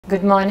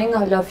Good morning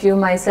all of you.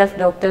 Myself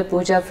Dr.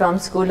 Pooja from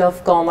School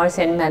of Commerce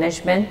and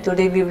Management.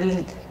 Today we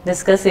will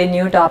discuss a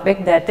new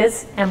topic, that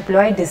is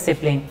employee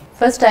discipline.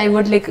 First I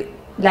would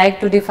like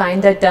to define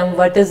the term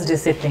what is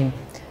discipline.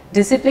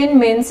 Discipline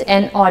means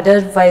an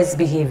order-wise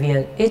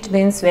behavior. It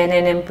means when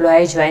an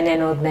employee joins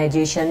an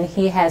organization,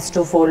 he has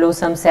to follow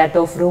some set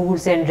of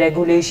rules and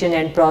regulation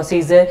and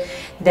procedure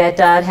that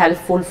are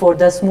helpful for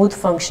the smooth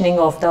functioning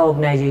of the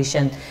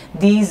organization.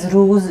 These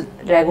rules,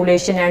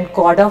 regulation and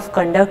code of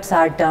conducts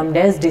are termed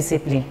as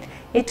discipline.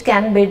 It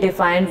can be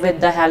defined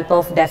with the help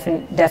of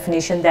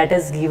definition that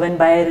is given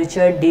by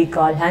Richard D.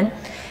 Calhoun.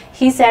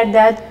 He said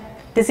that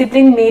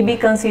discipline may be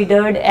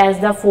considered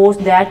as the force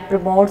that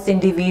promotes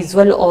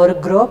individual or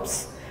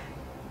groups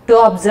to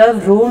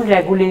observe rule,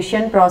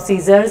 regulation,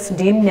 procedures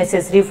deemed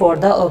necessary for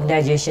the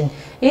organization.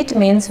 It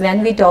means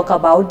when we talk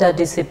about the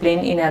discipline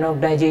in an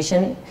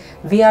organization,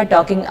 we are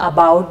talking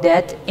about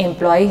that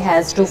employee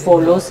has to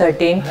follow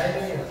certain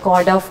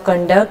code of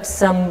conduct,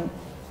 some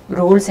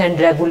rules and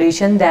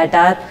regulation that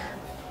are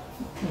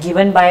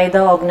given by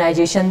the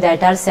organization,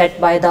 that are set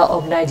by the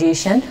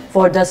organization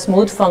for the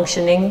smooth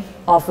functioning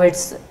of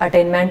its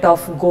attainment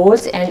of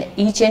goals, and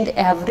each and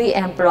every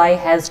employee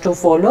has to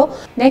follow.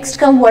 Next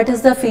come, what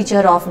is the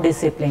feature of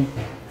discipline?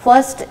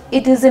 First,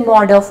 it is a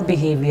mode of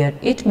behavior.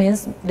 It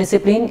means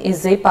discipline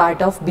is a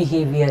part of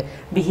behavior.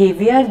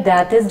 Behavior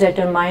that is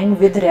determined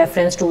with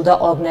reference to the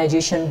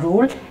organization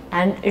rule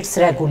and its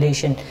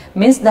regulation.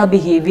 Means the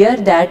behavior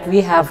that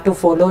we have to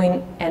follow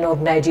in an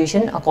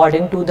organization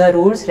according to the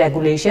rules,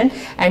 regulation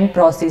and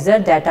procedure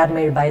that are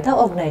made by the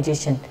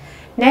organization.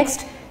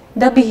 Next,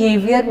 the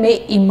behavior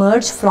may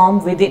emerge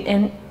from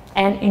within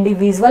an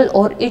individual,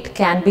 or it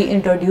can be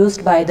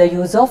introduced by the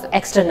use of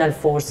external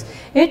force.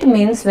 It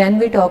means when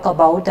we talk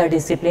about the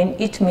discipline,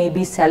 it may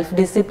be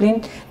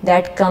self-discipline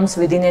that comes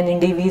within an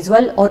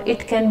individual, or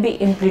it can be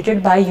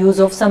implemented by use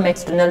of some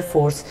external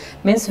force.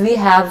 Means we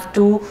have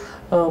to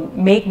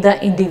make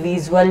the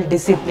individual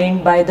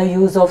disciplined by the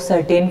use of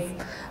certain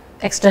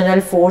external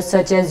force,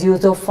 such as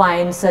use of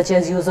fines, such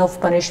as use of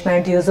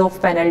punishment, use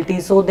of penalty,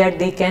 so that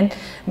they can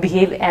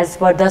behave as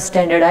per the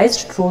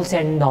standardized rules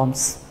and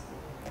norms.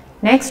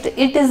 Next,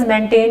 it is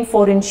maintained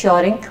for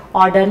ensuring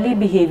orderly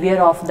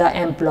behavior of the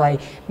employee.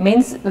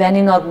 Means when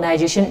in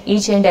organization,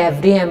 each and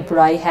every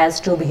employee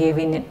has to behave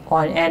in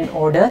an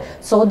order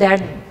so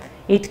that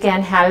it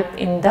can help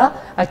in the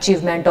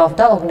achievement of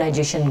the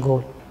organization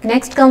goal.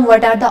 Next come,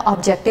 what are the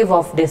objective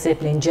of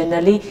discipline?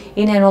 Generally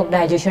in an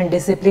organization,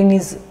 discipline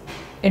is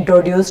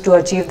introduced to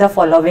achieve the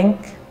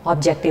following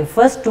objective.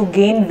 First, to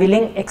gain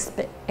willing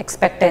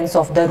expectance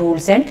of the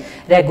rules and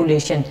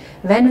regulation.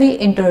 When we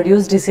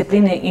introduce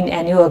discipline in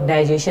any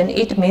organization,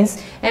 it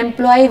means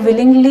employee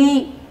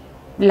willingly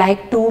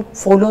like to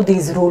follow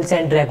these rules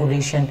and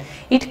regulation.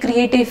 It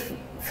creates a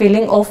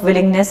feeling of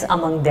willingness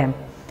among them.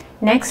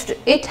 Next,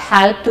 it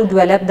helps to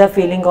develop the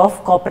feeling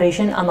of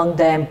cooperation among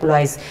the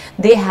employees.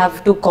 They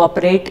have to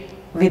cooperate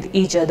with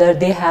each other,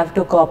 they have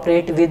to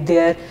cooperate with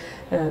their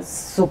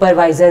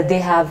supervisor, they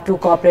have to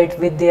cooperate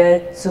with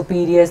their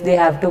superiors, they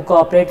have to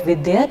cooperate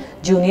with their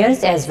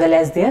juniors as well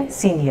as their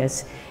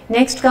seniors.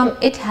 Next come,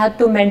 it helps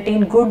to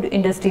maintain good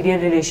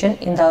industrial relation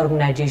in the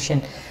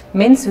organization.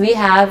 Means we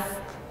have,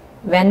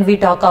 when we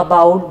talk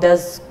about the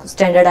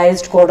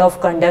standardized code of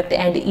conduct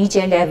and each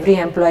and every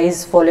employee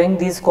is following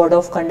this code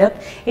of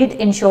conduct, it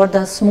ensures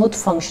the smooth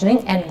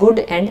functioning and good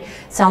and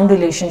sound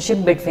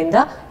relationship between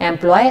the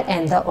employer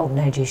and the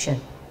organization.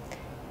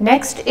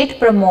 Next, it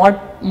promotes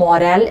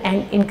morale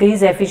and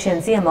increase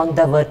efficiency among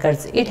the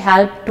workers. It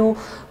helps to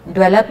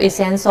develop a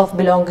sense of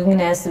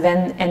belongingness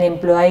when an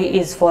employee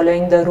is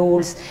following the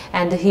rules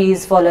and he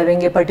is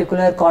following a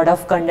particular code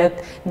of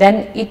conduct.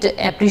 Then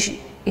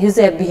his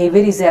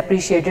behavior is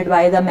appreciated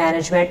by the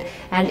management,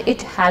 and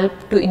it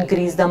helps to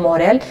increase the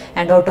morale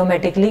and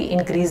automatically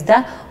increase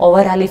the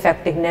overall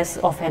effectiveness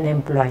of an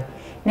employee.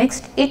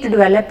 Next, it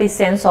develops a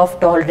sense of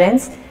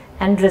tolerance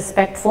and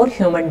respect for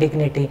human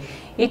dignity.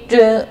 It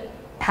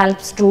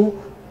helps to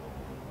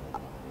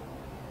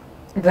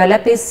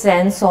develop a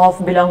sense of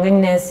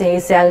belongingness, a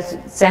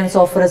sense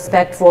of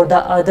respect for the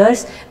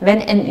others.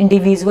 When an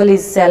individual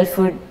is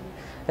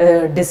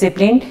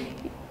self-disciplined,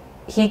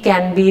 he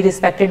can be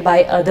respected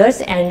by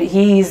others and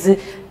he is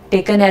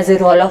taken as a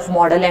role of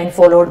model and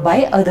followed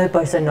by other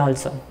person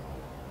also.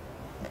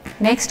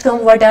 Next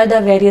come, what are the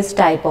various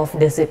type of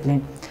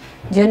discipline?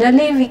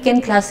 Generally, we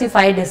can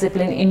classify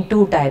discipline in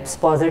two types,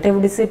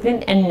 positive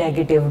discipline and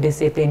negative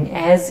discipline.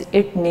 As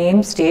its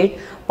name states,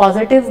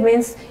 positive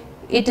means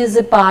it is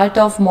a part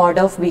of mode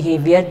of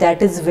behavior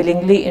that is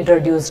willingly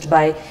introduced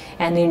by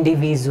an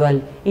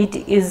individual. It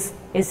is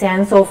a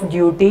sense of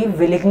duty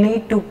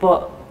willingly to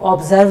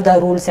observe the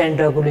rules and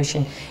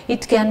regulation.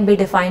 It can be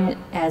defined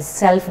as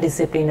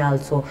self-discipline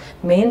also.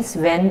 Means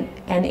when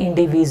an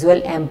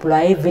individual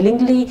employee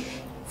willingly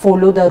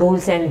follow the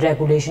rules and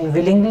regulation,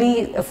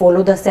 willingly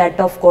follow the set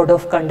of code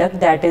of conduct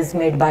that is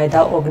made by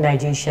the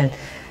organization.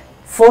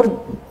 For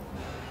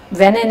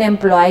when an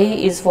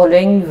employee is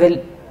following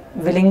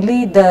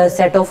willingly the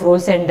set of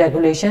rules and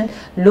regulation,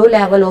 low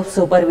level of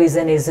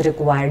supervision is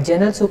required.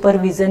 General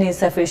supervision is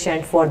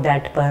sufficient for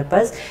that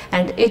purpose,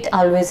 and it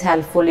always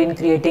helpful in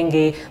creating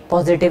a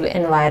positive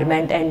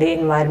environment and an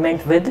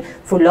environment with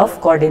full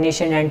of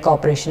coordination and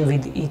cooperation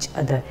with each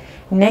other.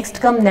 Next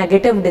come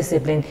negative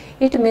discipline.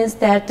 It means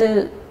that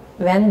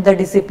when the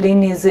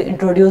discipline is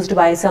introduced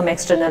by some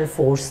external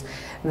force,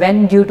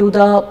 when due to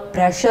the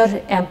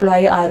pressure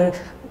employee are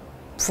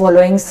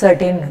following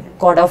certain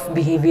code of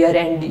behavior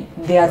and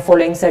they are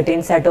following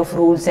certain set of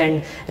rules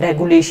and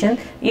regulation,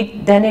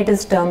 then it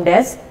is termed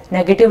as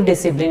negative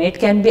discipline. It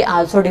can be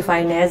also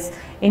defined as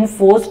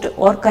enforced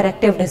or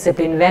corrective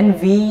discipline, when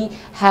we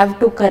have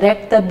to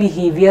correct the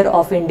behavior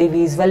of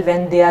individual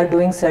when they are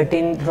doing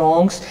certain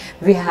wrongs.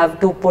 We have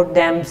to put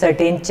them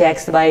certain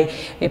checks by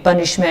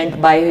punishment,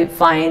 by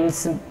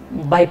fines,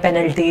 by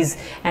penalties,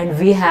 and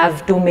we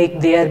have to make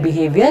their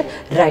behavior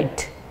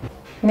right.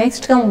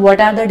 Next come,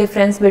 what are the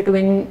difference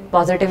between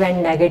positive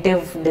and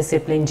negative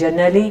discipline?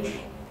 Generally,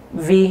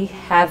 we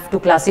have to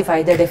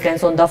classify the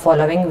difference on the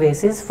following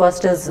basis.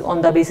 First is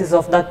on the basis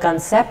of the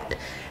concept.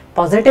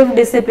 Positive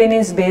discipline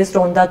is based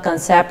on the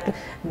concept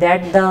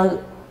that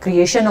the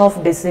creation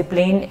of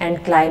discipline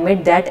and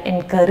climate that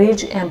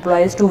encourage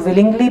employees to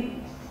willingly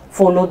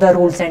follow the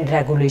rules and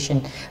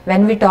regulation.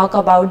 When we talk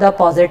about the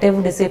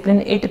positive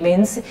discipline, it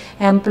means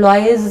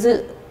employees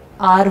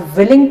are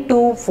willing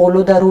to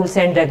follow the rules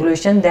and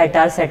regulation that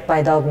are set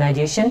by the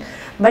organization.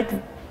 But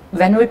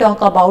when we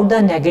talk about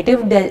the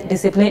negative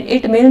discipline,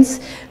 it means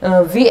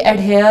we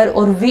adhere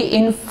or we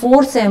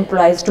enforce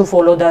employees to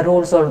follow the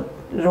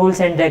rules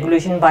and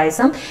regulation by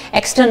some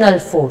external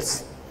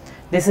force.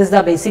 This is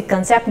the basic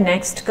concept.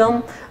 Next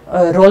come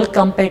role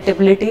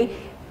compatibility.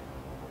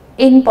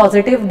 In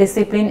positive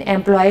discipline,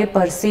 employee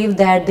perceive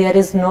that there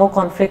is no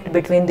conflict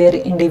between their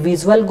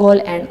individual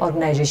goal and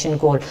organization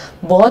goal.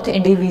 Both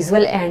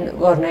individual and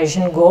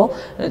organization go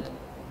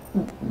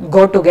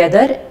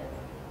together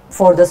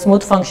for the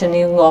smooth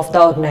functioning of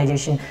the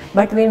organization.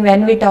 But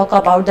when we talk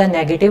about the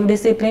negative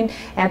discipline,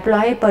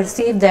 employee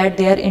perceive that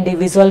their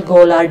individual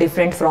goal are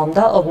different from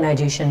the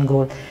organization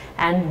goal,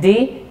 and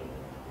they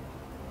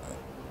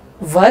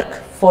work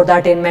for the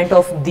attainment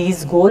of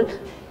these goals.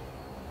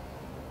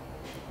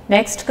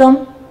 Next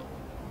come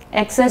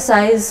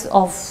exercise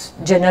of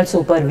general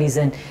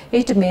supervision.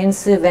 It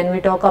means when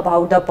we talk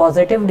about the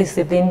positive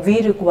discipline,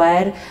 we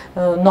require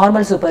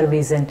normal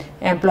supervision.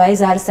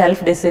 Employees are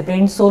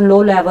self-disciplined, so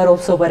low level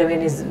of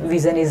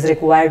supervision is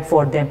required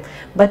for them.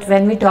 But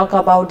when we talk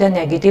about the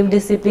negative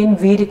discipline,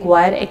 we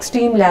require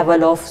extreme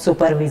level of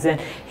supervision.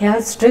 Here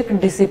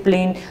strict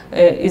discipline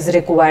is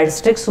required.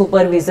 Strict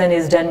supervision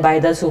is done by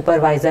the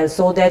supervisor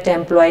so that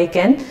employee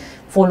can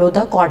follow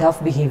the code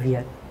of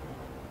behavior.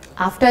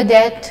 After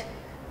that,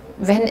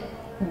 when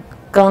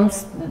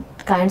comes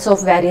kinds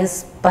of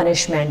various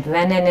punishment.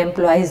 When an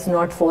employee is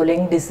not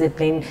following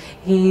discipline,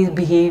 he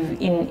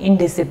behave in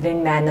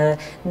indisciplined manner,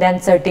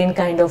 then certain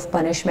kind of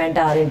punishment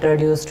are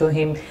introduced to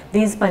him.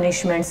 These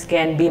punishments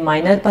can be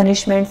minor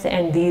punishments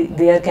and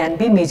there can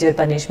be major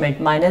punishment.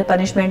 Minor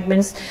punishment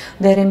means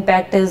their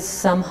impact is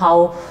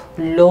somehow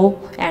low,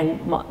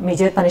 and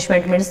major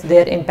punishment means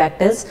their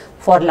impact is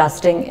for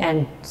lasting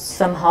and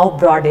somehow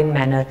broad in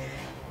manner.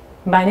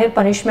 Minor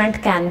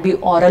punishment can be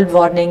oral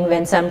warning,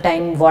 when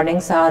sometimes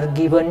warnings are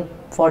given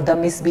for the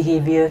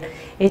misbehavior.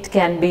 It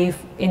can be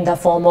in the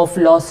form of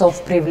loss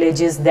of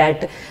privileges,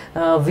 that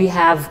we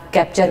have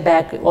capture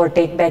back or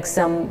take back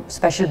some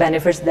special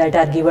benefits that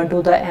are given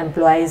to the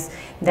employees.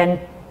 Then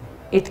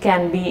it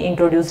can be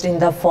introduced in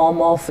the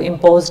form of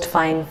imposed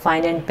fine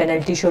and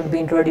penalty should be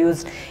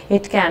introduced.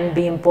 It can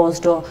be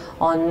imposed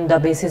on the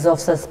basis of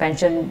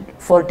suspension.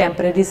 For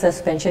temporary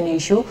suspension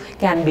issue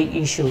can be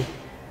issued.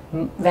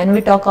 When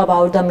we talk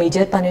about the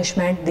major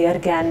punishment, there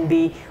can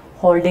be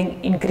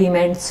holding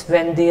increments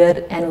when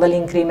their annual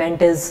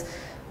increment is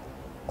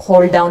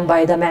held down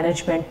by the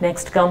management.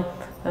 Next come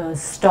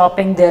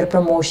stopping their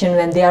promotion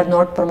when they are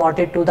not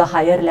promoted to the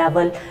higher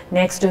level.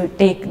 Next,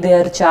 take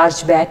their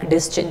charge back,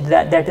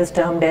 that is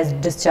termed as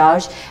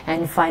discharge,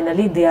 and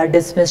finally they are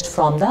dismissed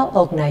from the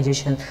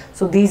organization.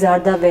 So these are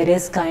the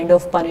various kind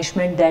of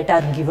punishment that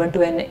are given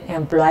to an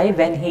employee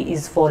when he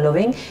is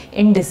following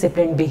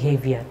indisciplined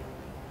behavior.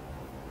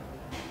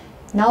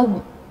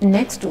 Now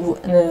next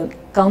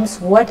comes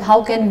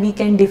how we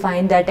can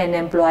define that an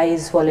employee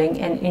is following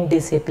an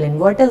indiscipline.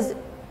 What does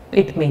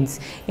it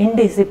means?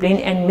 Indiscipline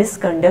and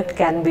misconduct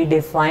can be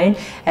defined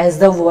as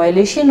the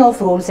violation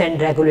of rules and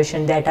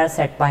regulations that are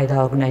set by the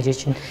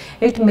organization.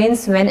 It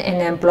means when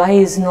an employee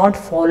is not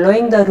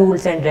following the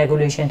rules and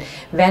regulation,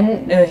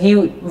 when he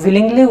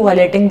willingly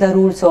violating the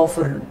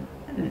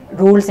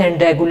rules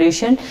and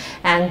regulation,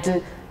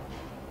 and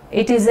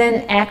it is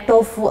an act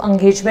of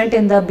engagement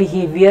in the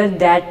behavior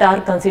that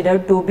are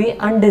considered to be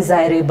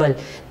undesirable,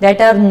 that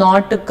are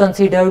not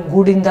considered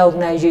good in the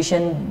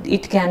organization.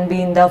 It can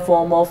be in the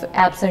form of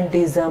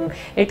absenteeism,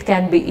 it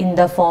can be in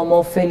the form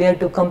of failure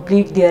to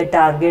complete their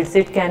targets,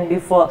 it can be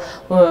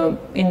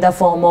in the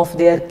form of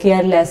their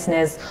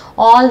carelessness.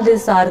 All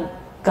these are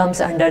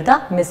comes under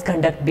the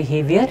misconduct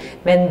behavior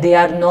when they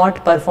are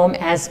not performed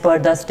as per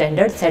the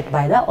standard set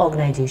by the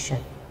organization.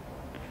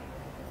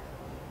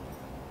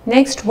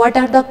 Next, what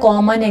are the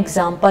common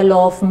example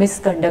of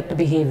misconduct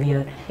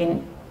behavior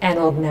in an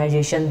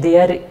organization?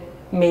 There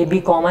may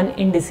be common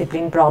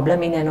indiscipline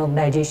problem in an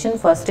organization.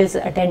 First is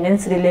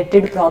attendance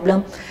related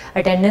problem.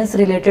 Attendance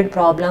related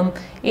problem,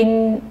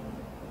 in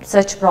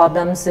such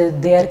problems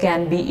there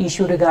can be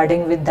issue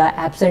regarding with the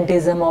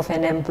absenteeism of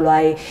an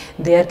employee,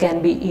 there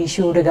can be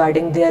issue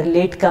regarding their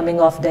late coming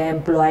of the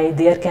employee,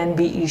 there can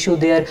be issue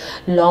their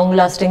long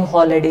lasting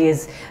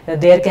holidays,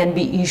 there can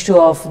be issue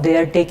of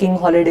their taking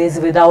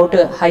holidays without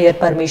higher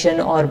permission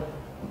or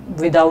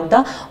without the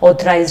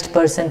authorized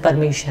person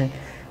permission.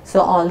 So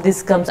all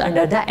this comes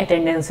under the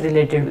attendance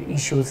related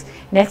issues.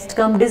 Next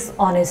come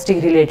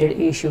dishonesty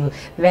related issue.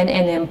 When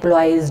an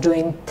employee is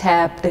doing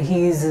theft,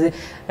 he is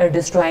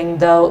destroying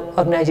the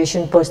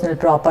organization personal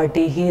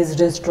property, he is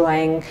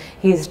destroying,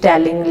 he is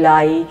telling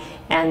lie,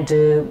 and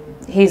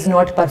he is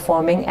not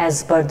performing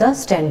as per the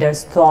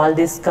standards. So all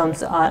this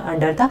comes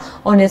under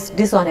the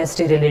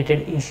dishonesty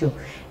related issue.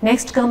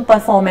 Next come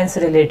performance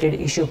related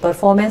issue.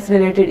 Performance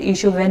related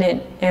issue, when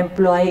an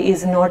employee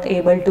is not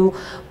able to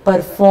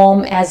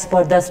perform as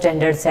per the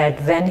standard set,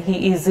 when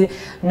he is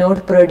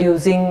not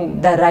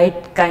producing the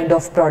right kind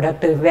of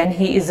product, when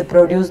he is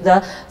produce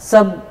the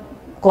sub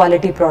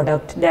quality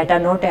product that are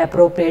not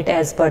appropriate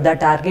as per the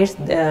targets,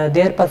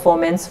 their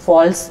performance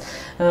falls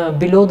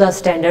below the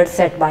standard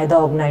set by the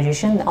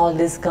organization. All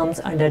this comes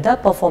under the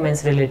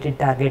performance related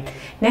target.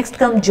 Next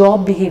come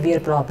job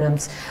behavior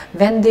problems.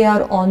 When they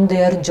are on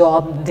their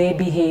job, they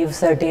behave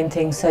certain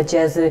things such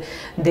as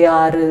they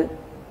are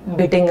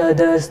beating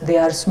others, they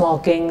are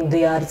smoking,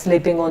 they are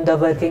sleeping on the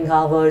working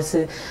hours,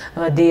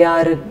 they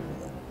are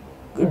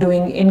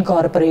doing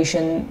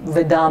incorporation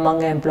with the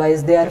among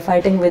employees, they are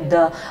fighting with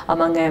the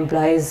among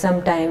employees.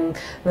 Sometimes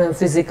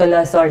physical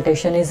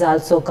assaultation is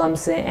also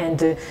comes,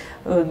 and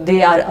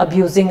they are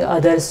abusing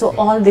others. So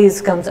all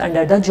these comes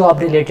under the job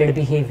related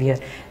behavior.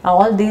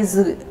 All these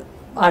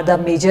are the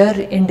major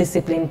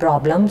indiscipline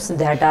problems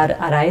that are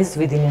arise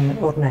within an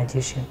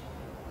organization.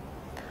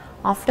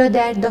 After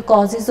that, the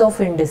causes of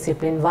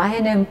indiscipline. Why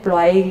an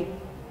employee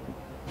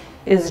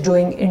is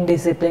doing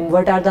indiscipline?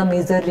 What are the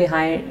major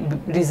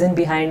reason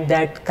behind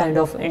that kind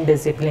of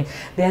indiscipline?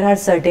 There are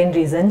certain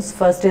reasons.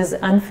 First is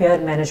unfair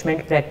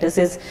management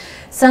practices.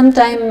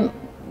 Sometimes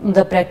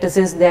the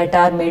practices that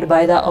are made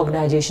by the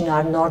organization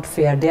are not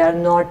fair, they are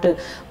not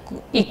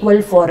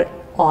equal for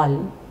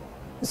all.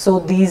 So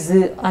these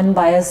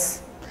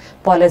unbiased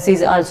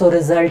policies also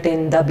result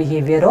in the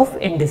behavior of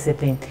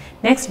indiscipline.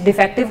 Next,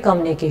 defective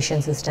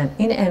communication system.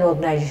 In an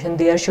organization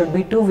there should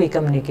be two-way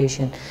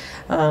communication,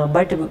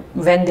 but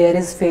when there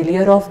is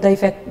failure of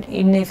the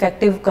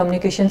ineffective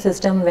communication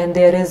system, when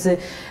there is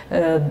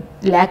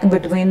lack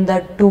between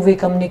the two-way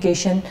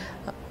communication,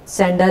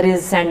 sender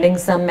is sending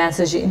some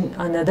message in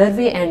another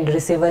way and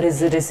receiver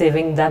is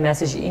receiving the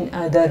message in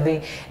other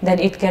way, then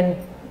it can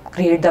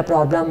create the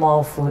problem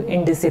of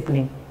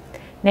indiscipline.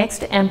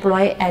 Next,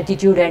 employee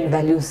attitude and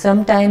values.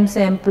 Sometimes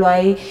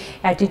employee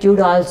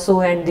attitude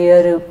also and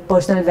their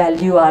personal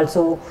value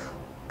also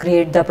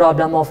create the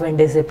problem of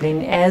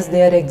indiscipline. As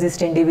there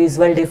exists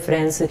individual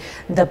difference,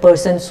 the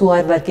persons who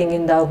are working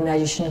in the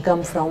organization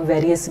come from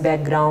various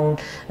background,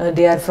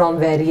 they are from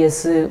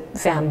various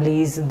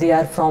families, they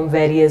are from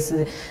various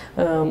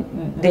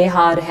they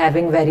are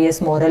having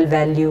various moral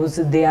values,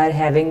 they are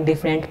having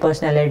different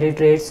personality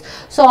traits.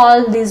 So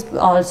all these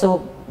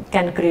also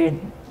can create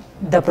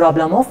the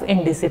problem of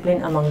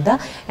indiscipline among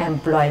the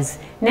employees.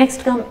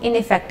 Next come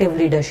ineffective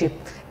leadership.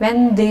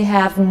 When they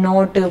have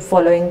not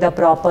following the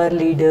proper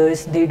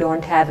leaders, they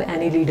don't have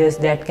any leaders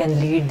that can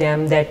lead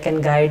them, that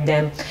can guide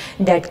them,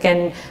 that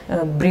can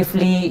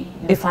briefly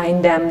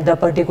define them the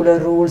particular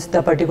rules,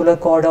 the particular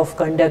code of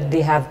conduct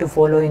they have to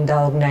follow in the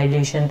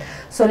organization.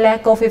 So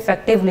lack of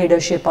effective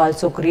leadership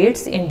also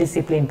creates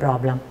indiscipline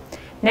problem.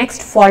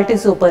 Next, faulty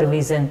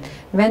supervision.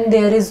 When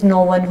there is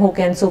no one who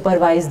can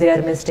supervise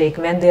their mistake,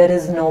 when there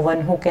is no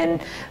one who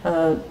can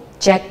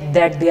check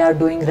that they are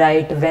doing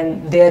right,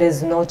 when there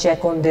is no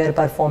check on their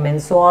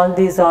performance. So all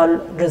these all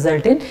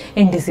result in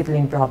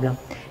indiscipline problem.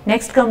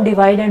 Next come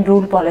divide and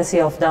rule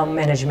policy of the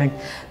management.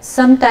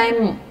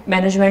 Sometime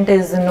management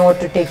is not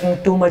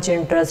taking too much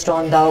interest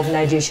on the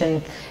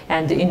organization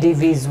and the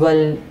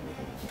individual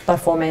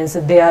performance.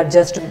 They are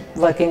just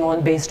working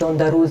on based on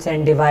the rules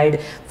and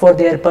divide for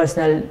their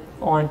personal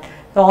on.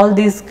 All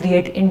these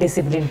create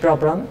indiscipline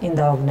problem in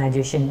the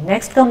organization.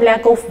 Next come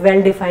lack of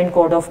well-defined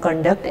code of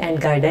conduct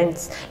and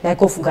guidance,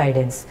 lack of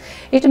guidance.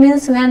 It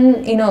means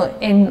when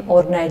in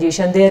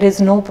organization there is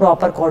no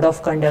proper code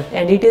of conduct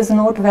and it is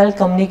not well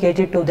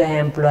communicated to the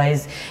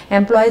employees.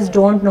 Employees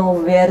don't know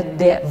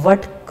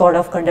what code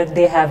of conduct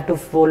they have to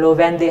follow,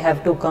 when they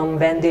have to come,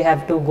 when they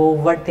have to go,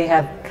 what they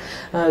have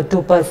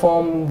to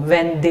perform,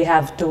 when they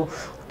have to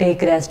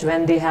take rest,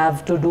 when they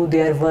have to do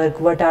their work,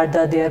 what are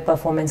their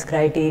performance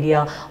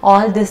criteria.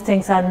 All these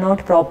things are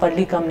not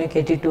properly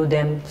communicated to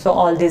them. So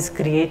all this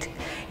create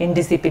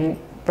indiscipline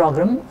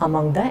problem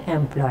among the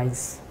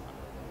employees.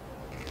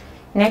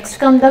 Next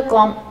come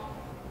the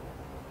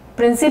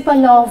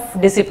principle of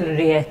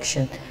disciplinary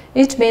action.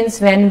 It means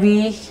when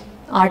we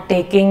are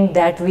taking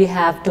that we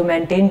have to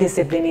maintain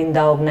discipline in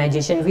the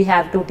organization, we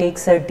have to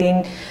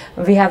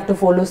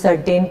follow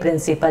certain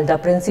principle. The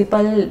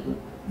principle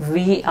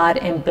we are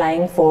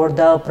implying for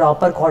the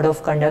proper code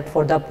of conduct,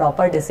 for the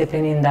proper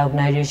discipline in the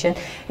organization,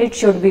 it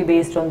should be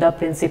based on the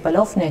principle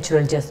of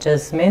natural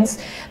justice.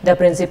 Means the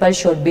principle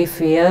should be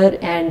fair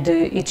and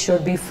it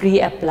should be free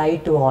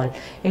applied to all.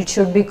 It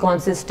should be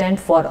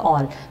consistent for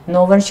all.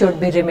 No one should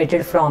be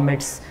remitted from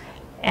it,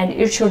 and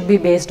it should be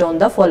based on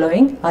the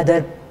following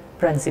other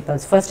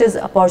principles. First is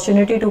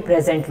opportunity to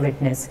present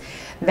witness.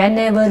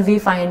 Whenever we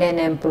find an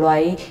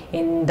employee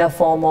in the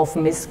form of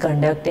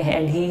misconduct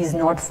and he is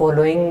not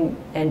following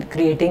and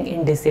creating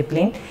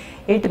indiscipline,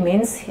 it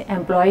means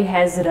employee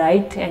has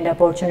right and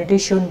opportunity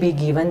should be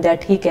given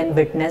that he can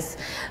witness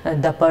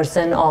the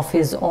person of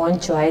his own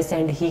choice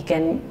and he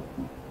can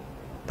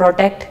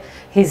protect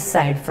his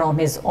side from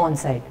his own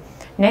side.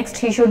 Next,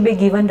 he should be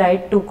given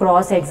right to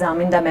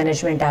cross-examine the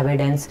management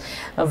evidence.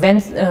 When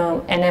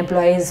an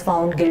employee is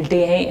found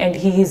guilty and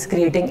he is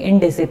creating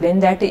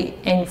indiscipline,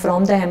 and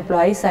from the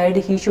employee side,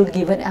 he should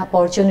give an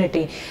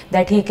opportunity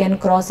that he can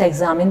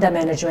cross-examine the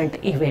management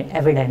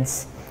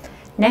evidence.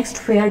 Next,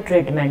 fair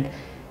treatment.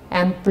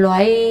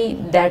 Employee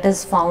that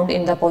is found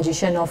in the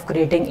position of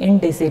creating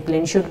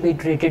indiscipline should be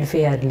treated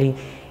fairly.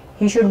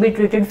 He should be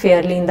treated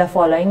fairly in the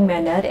following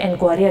manner.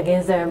 Inquiry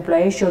against the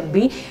employee should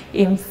be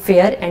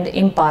fair and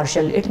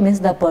impartial. It means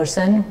the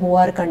person who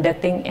are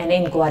conducting an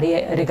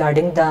inquiry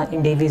regarding the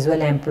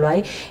individual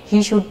employee,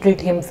 he should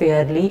treat him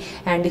fairly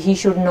and he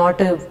should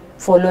not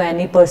follow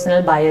any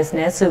personal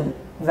biasness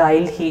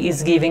while he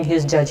is giving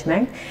his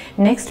judgment.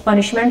 Next,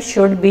 punishment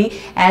should be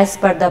as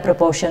per the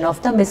proportion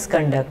of the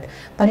misconduct.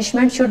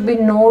 Punishment should be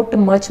not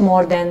much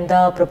more than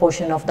the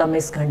proportion of the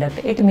misconduct.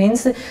 It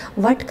means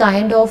what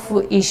kind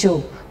of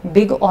issue,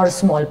 big or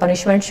small,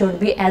 punishment should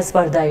be as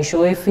per the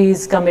issue. If he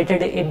is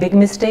committed a big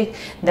mistake,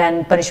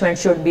 then punishment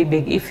should be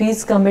big. If he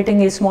is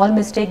committing a small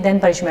mistake, then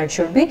punishment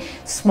should be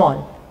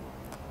small.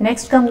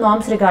 Next come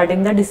norms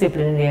regarding the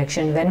disciplinary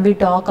action. When we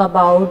talk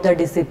about the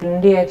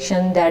disciplinary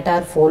action that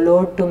are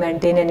followed to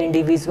maintain an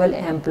individual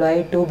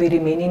employee to be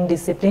remain in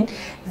discipline,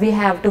 we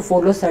have to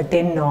follow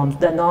certain norms.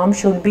 The norm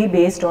should be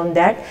based on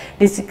that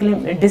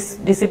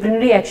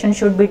disciplinary action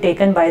should be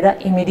taken by the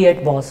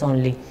immediate boss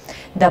only.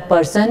 The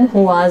person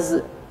who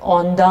was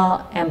on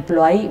the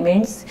employee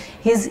means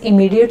his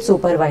immediate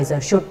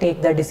supervisor should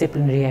take the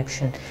disciplinary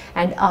action,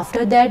 and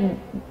after that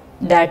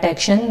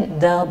action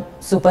the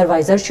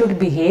supervisor should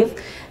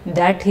behave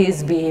that he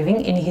is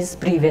behaving in his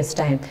previous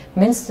time.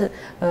 Means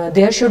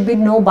there should be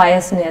no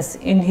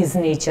biasness in his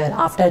nature.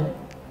 After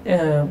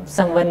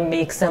someone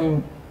makes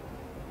some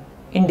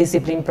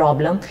indiscipline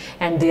problem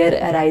and there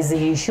arises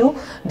the issue,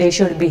 they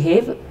should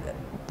behave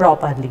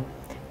properly.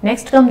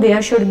 Next come,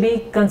 there should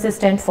be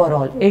consistent for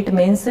all. It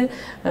means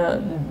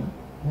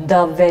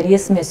the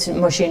various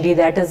machinery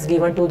that is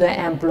given to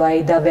the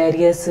employee, the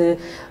various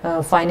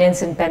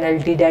finance and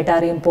penalty that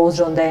are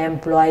imposed on the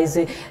employees,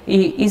 it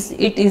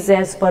is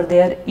as per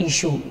their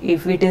issue.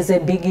 If it is a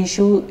big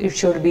issue, it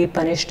should be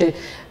punished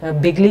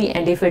bigly,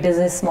 and if it is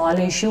a small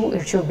issue,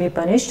 it should be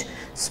punished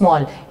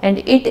small, and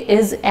it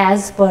is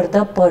as per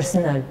the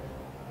personal.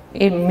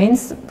 It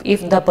means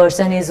if the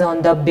person is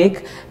on the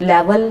big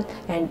level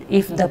and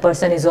if the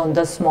person is on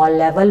the small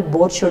level,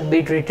 both should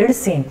be treated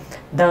same.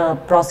 The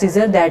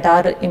procedure that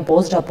are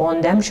imposed upon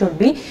them should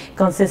be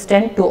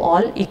consistent to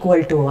all,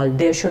 equal to all.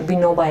 There should be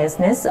no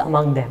biasness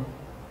among them.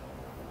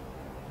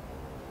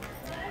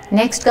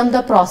 Next comes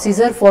the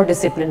procedure for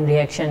disciplinary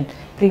action.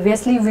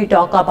 Previously we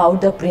talk about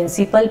the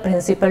principle.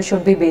 Principle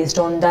should be based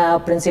on the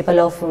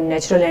principle of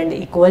natural and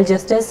equal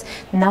justice.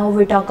 Now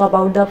we talk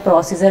about the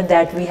procedure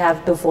that we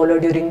have to follow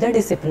during the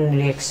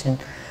disciplinary action.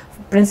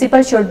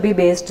 Principle should be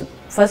based,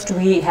 first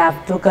we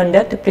have to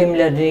conduct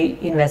preliminary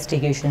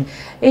investigation.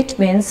 It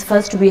means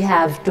first we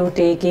have to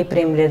take a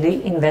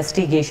preliminary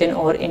investigation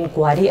or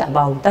inquiry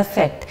about the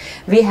fact.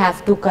 We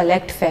have to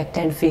collect fact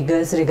and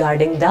figures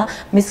regarding the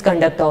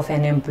misconduct of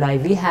an employee.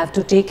 We have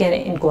to take an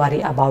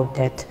inquiry about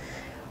that.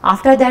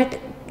 After that,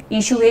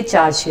 issue a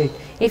charge sheet.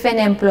 If an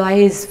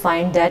employee is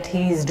find that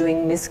he is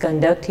doing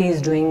misconduct, he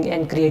is doing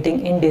and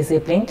creating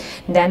indiscipline,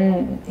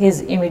 then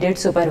his immediate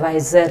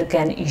supervisor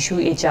can issue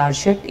a charge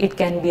sheet. It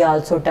can be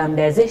also termed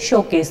as a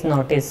showcase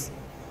notice.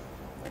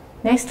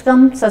 Next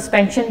comes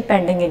suspension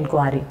pending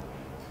inquiry.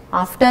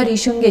 After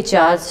issuing a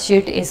charge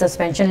sheet, a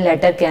suspension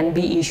letter can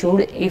be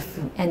issued if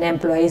an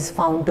employee is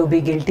found to be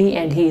guilty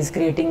and he is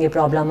creating a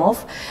problem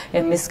of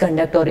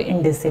misconduct or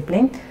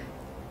indiscipline.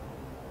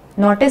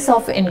 Notice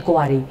of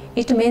inquiry.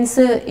 It means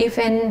if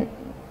an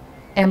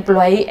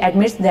employee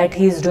admits that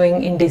he is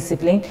doing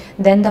indiscipline,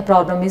 then the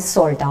problem is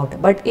solved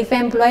out. But if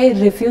employee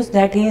refuses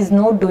that he is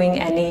not doing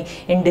any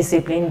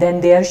indiscipline, then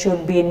there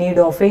should be a need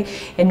of a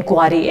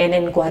inquiry. An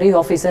inquiry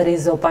officer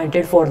is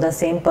appointed for the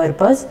same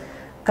purpose.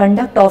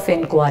 conduct of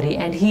inquiry,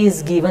 and he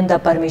is given the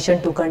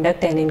permission to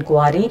conduct an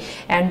inquiry,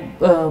 and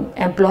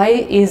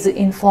employee is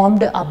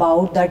informed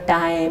about the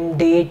time,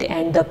 date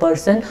and the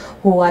person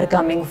who are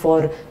coming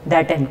for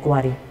that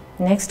inquiry.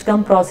 Next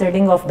come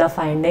proceeding of the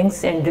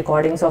findings and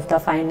recordings of the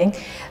finding.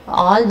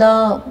 All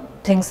the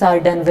things are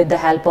done with the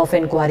help of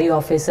inquiry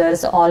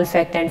officers. All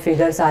fact and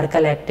figures are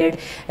collected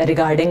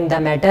regarding the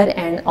matter,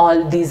 and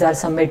all these are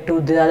submitted to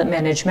the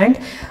management.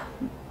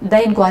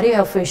 The inquiry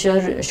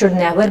officer should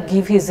never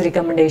give his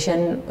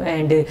recommendation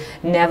and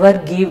never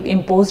give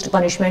imposed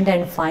punishment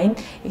and fine.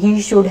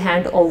 He should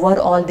hand over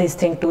all these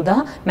things to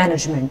the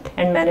management,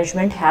 and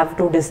management have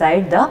to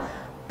decide the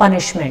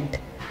punishment,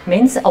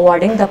 means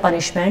awarding the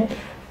punishment.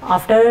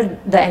 After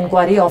the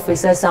inquiry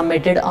officer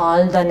submitted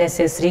all the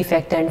necessary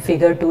fact and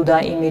figure to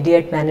the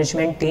immediate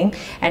management team,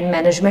 and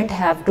management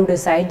have to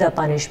decide the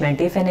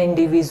punishment. If an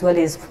individual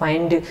is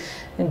found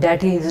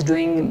that he is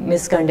doing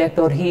misconduct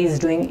or he is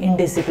doing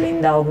indiscipline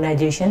in the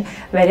organization,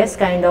 various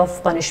kind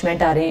of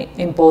punishment are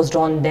imposed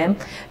on them.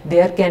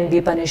 There can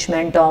be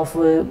punishment of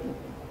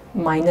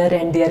minor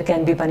and there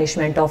can be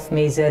punishment of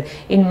major.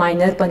 In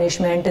minor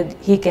punishment,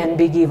 he can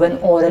be given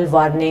oral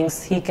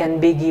warnings, he can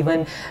be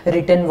given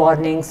written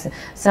warnings.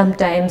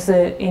 Sometimes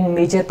in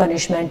major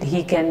punishment,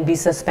 he can be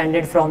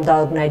suspended from the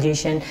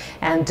organization,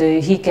 and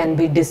he can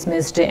be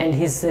dismissed, and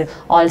his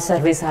all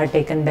service are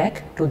taken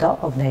back to the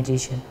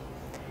organization.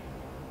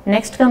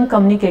 Next come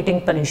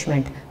communicating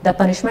punishment. The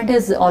punishment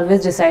is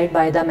always decided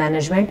by the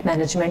management.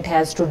 Management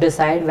has to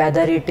decide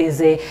whether it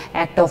is a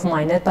act of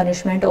minor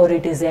punishment or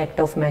it is a act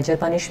of major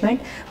punishment.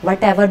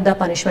 Whatever the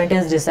punishment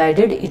is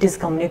decided, it is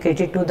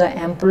communicated to the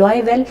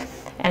employee well,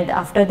 and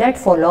after that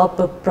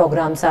follow-up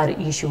programs are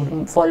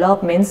issued.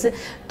 Follow-up means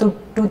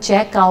to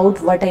check out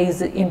what is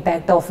the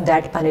impact of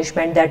that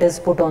punishment that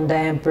is put on the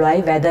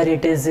employee, whether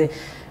it is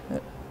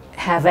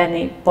have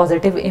any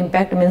positive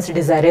impact, means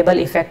desirable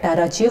effect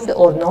are achieved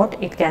or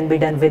not. It can be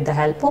done with the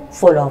help of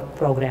follow-up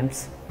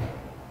programs.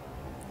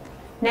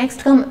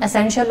 Next come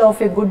essential of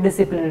a good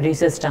disciplinary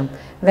system.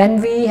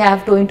 When we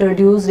have to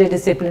introduce a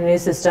disciplinary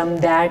system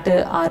that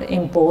are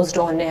imposed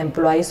on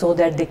employees so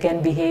that they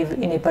can behave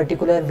in a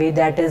particular way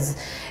that is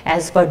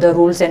as per the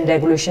rules and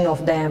regulation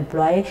of the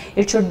employee,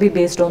 it should be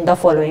based on the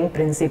following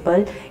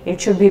principle.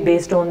 It should be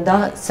based on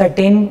the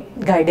certain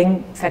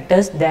guiding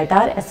factors that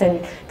are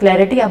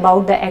clarity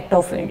about the act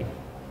of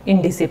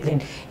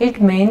indiscipline. It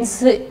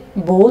means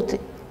both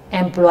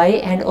employee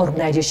and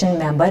organization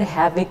member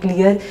have a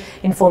clear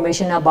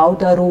information about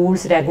the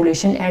rules,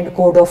 regulation and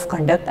code of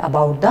conduct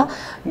about the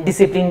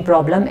discipline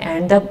problem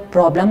and the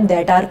problem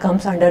that are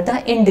comes under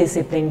the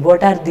indiscipline.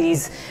 What are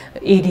these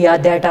area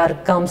that are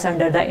comes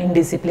under the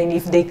indiscipline?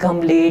 If they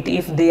come late,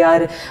 if they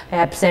are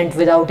absent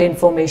without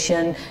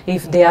information,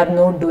 if they are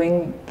not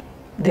doing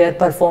their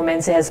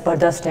performance as per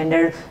the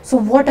standard. So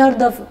what are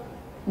the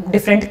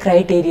different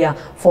criteria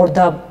for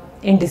the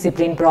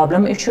indiscipline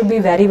problem? It should be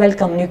very well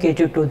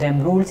communicated to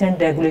them. Rules and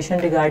regulation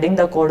regarding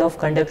the code of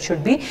conduct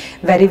should be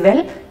very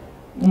well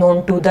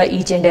known to the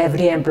each and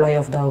every employee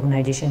of the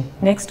organization.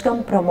 Next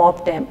come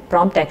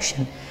prompt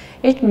action.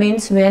 It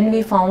means when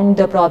we found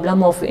the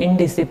problem of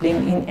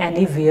indiscipline in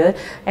anywhere,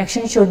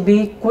 action should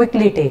be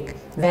quickly taken.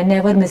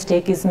 Whenever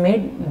mistake is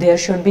made, there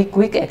should be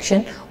quick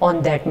action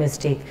on that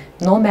mistake,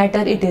 no matter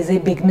it is a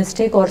big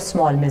mistake or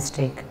small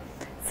mistake.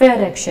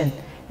 Fair action.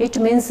 It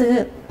means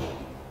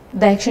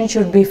the action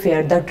should be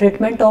fair. The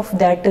treatment of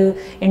that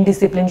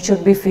indiscipline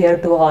should be fair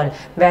to all,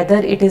 whether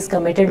it is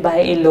committed by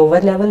a lower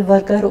level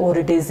worker or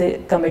it is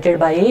committed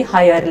by a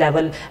higher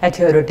level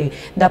authority.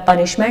 The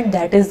punishment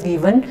that is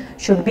given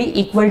should be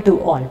equal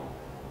to all.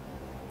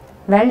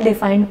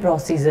 Well-defined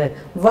procedure.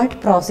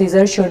 What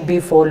procedure should be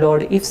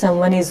followed? If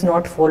someone is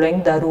not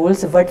following the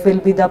rules, what will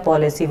be the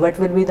policy? What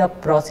will be the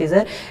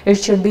procedure? It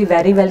should be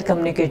very well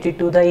communicated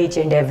to the each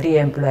and every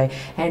employee,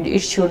 and it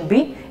should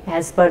be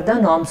as per the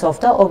norms of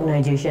the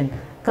organization.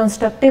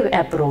 Constructive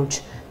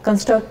approach.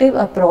 Constructive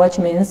approach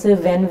means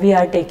when we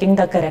are taking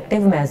the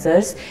corrective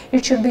measures,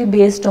 it should be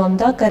based on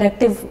the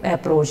corrective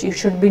approach. It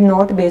should be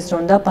not based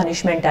on the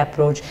punishment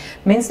approach.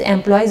 Means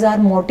employees are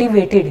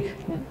motivated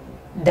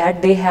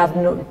that they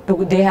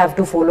have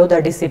to follow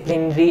the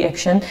disciplinary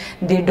action.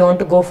 They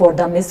don't go for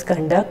the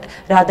misconduct.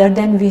 Rather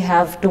than we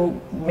have to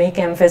make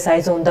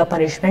emphasis on the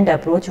punishment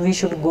approach, we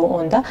should go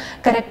on the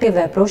corrective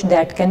approach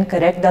that can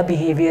correct the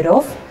behavior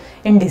of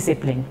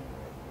indiscipline.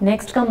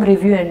 Next come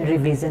review and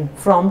revision.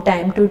 From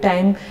time to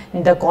time,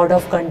 the code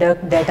of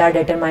conduct that are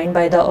determined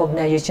by the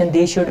organization,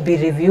 they should be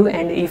reviewed,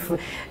 and if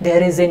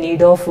there is a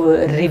need of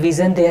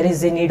revision, there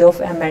is a need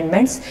of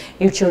amendments,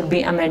 it should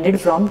be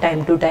amended from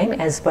time to time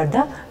as per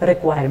the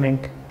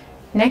requirement.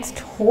 Next,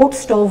 hot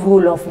stove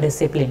rule of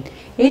discipline.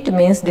 It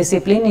means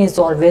discipline is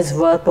always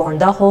worked on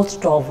the hot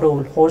stove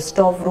rule. Hot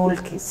stove rule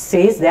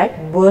says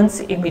that burns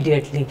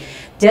immediately.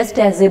 Just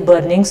as a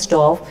burning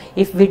stove,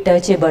 if we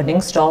touch a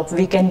burning stove,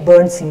 we can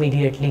burn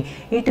immediately.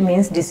 It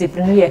means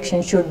disciplinary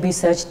action should be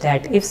such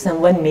that if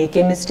someone make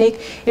a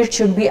mistake, it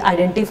should be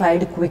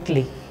identified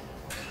quickly.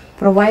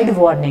 Provide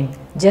warning.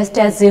 Just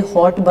as a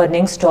hot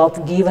burning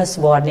stove give us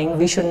warning,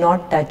 we should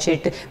not touch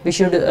it. We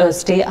should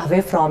stay away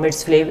from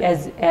its flame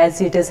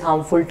as it is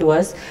harmful to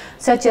us.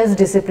 Such as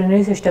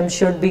disciplinary system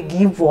should be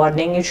give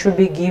warning. It should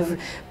be give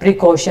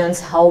precautions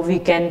how we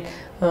can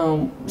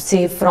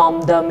save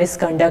from the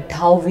misconduct,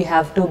 how we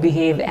have to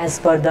behave as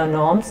per the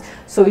norms.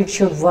 So it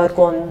should work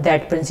on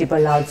that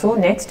principle also.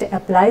 Next,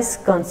 applies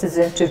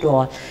consistency to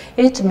all.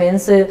 It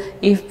means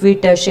if we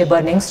touch a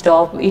burning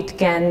stove, it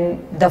can,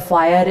 the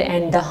fire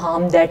and the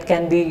harm that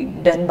can be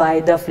done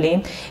by the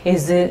flame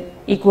is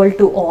equal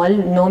to all,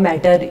 no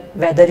matter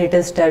whether it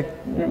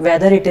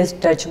is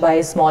touched by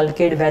a small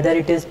kid, whether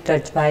it is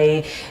touched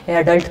by an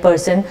adult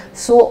person.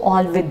 So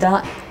all with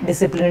the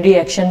disciplinary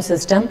action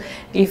system,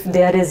 if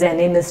there is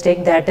any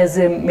mistake that is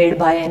made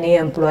by any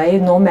employee,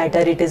 no matter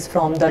it is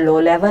from the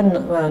low level,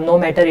 no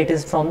matter it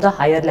is from the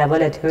higher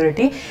level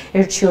authority,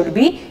 it should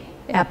be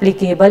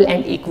applicable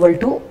and equal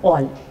to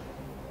all.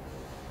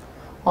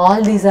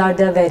 All these are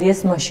the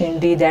various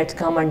machinery that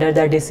come under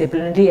the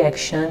disciplinary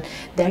action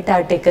that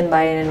are taken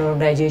by an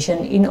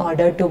organization in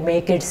order to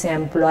make its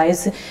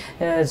employees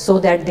so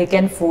that they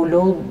can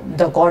follow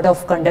the code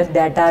of conduct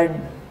that are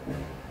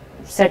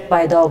set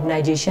by the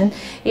organization.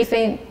 If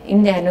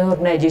in an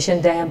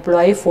organization the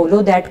employee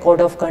follow that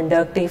code of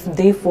conduct, if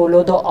they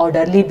follow the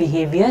orderly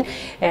behavior,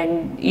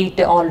 and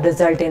it all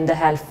result in the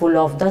helpful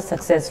of the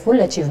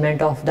successful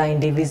achievement of the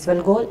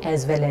individual goal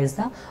as well as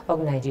the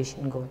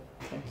organization goal.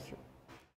 Thank you.